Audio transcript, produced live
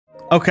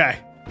Okay.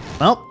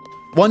 Well,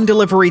 one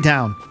delivery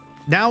down.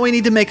 Now we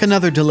need to make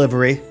another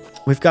delivery.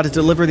 We've got to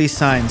deliver these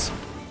signs.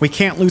 We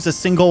can't lose a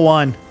single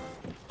one.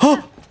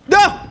 Oh,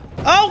 no!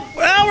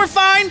 Oh, we're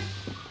fine.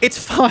 It's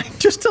fine.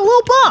 Just a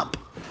little bump.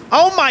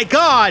 Oh my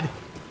God.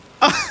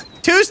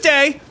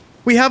 Tuesday,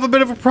 we have a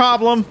bit of a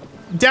problem.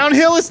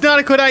 Downhill is not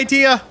a good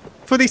idea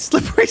for these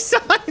slippery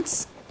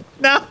signs.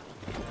 No.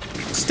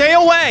 Stay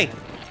away.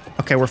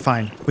 Okay, we're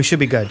fine. We should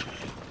be good.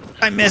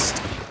 I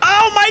missed.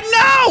 Oh my,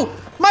 no!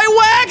 My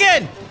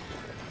wagon!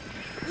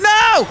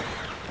 No!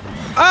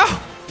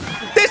 Oh,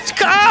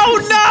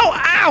 oh no!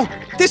 Ow!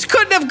 This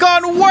couldn't have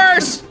gone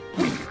worse!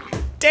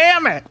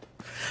 Damn it!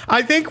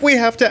 I think we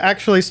have to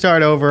actually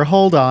start over.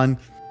 Hold on.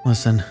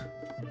 Listen,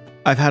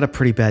 I've had a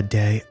pretty bad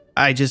day.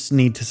 I just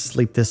need to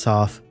sleep this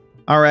off.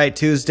 All right,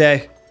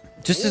 Tuesday.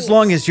 Just as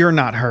long as you're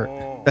not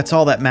hurt. That's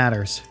all that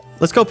matters.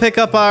 Let's go pick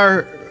up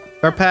our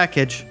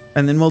package,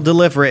 and then we'll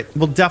deliver it.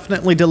 We'll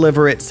definitely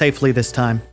deliver it safely this time.